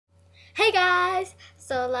Hey guys!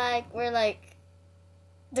 So we're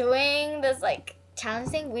doing this challenge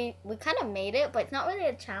thing. We kind of made it, but it's not really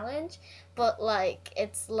a challenge, but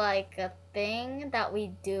it's like a thing that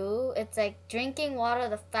we do. It's like drinking water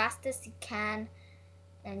the fastest you can,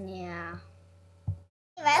 and yeah.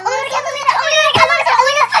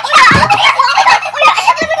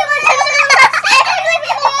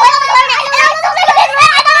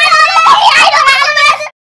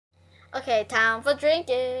 Okay, time for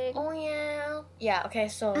drinking. Oh yeah. Yeah, okay,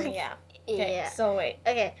 so yeah. Okay, Yeah. so wait.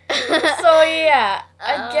 Okay. So yeah,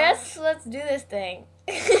 I guess let's do this thing.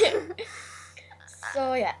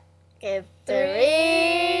 So yeah. Okay,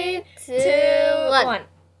 3, 2, 1.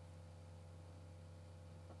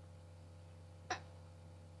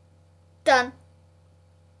 Done.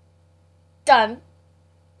 Done.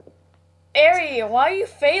 Ari, why are you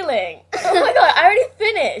failing? Oh my god, I already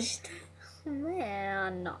finished.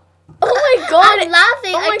 Man, no. Oh my god. I'm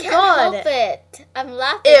laughing. Oh my I can't god. help it. I'm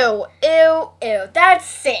laughing. Ew, ew, ew. That's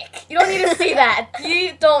sick. You don't need to see that.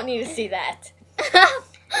 You don't need to see that. But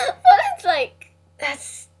it's like...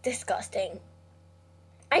 That's disgusting.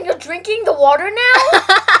 And you're drinking the water now?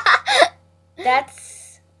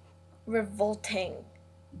 That's revolting.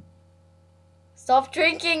 Stop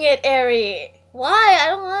drinking it, Ari. Why? I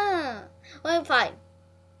don't want. Well, fine.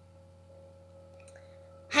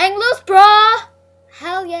 Hang loose, bro.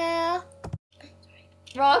 Hell yeah.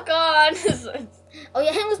 Rock on. Oh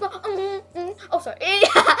yeah, hang loose, bro. Oh, sorry.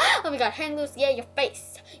 Oh my god, hang loose. Yeah, your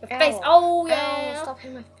face. Your face. Ow. Oh yeah. Ow, stop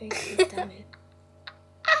hitting my face. You damn it.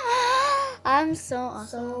 I'm so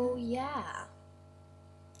awesome. So, yeah.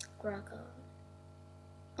 Rock on.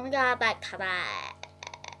 Oh my god, back to that.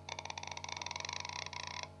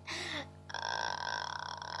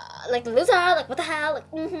 Like loser, like what the hell, like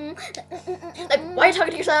Like, why are you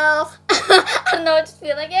talking to yourself? I don't know, I just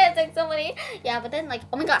feel like it's like so funny. Yeah, but then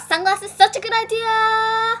oh my god, sunglasses, such a good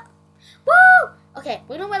idea. Woo! Okay,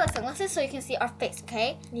 we're gonna wear like sunglasses so you can see our face,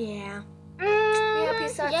 okay? Yeah. Yeah,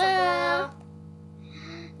 peace out, yeah.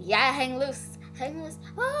 Yeah, hang loose. Hang loose.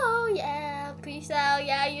 Oh yeah, peace out.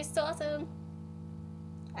 Yeah, you're so awesome.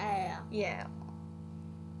 Yeah. Yeah.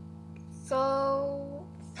 So...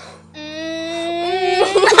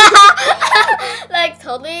 Like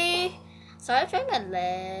totally. Sorry, I'm trying my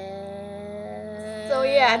leg. So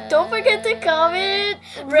yeah, don't forget to comment,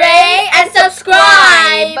 rate, and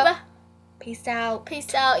subscribe. Peace out.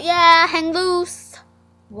 Peace out. Yeah, hang loose.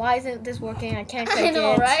 Why isn't this working? I can't click I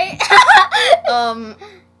know, it. right? Um.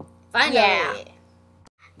 Finally. Yeah.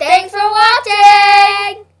 Thanks for watching.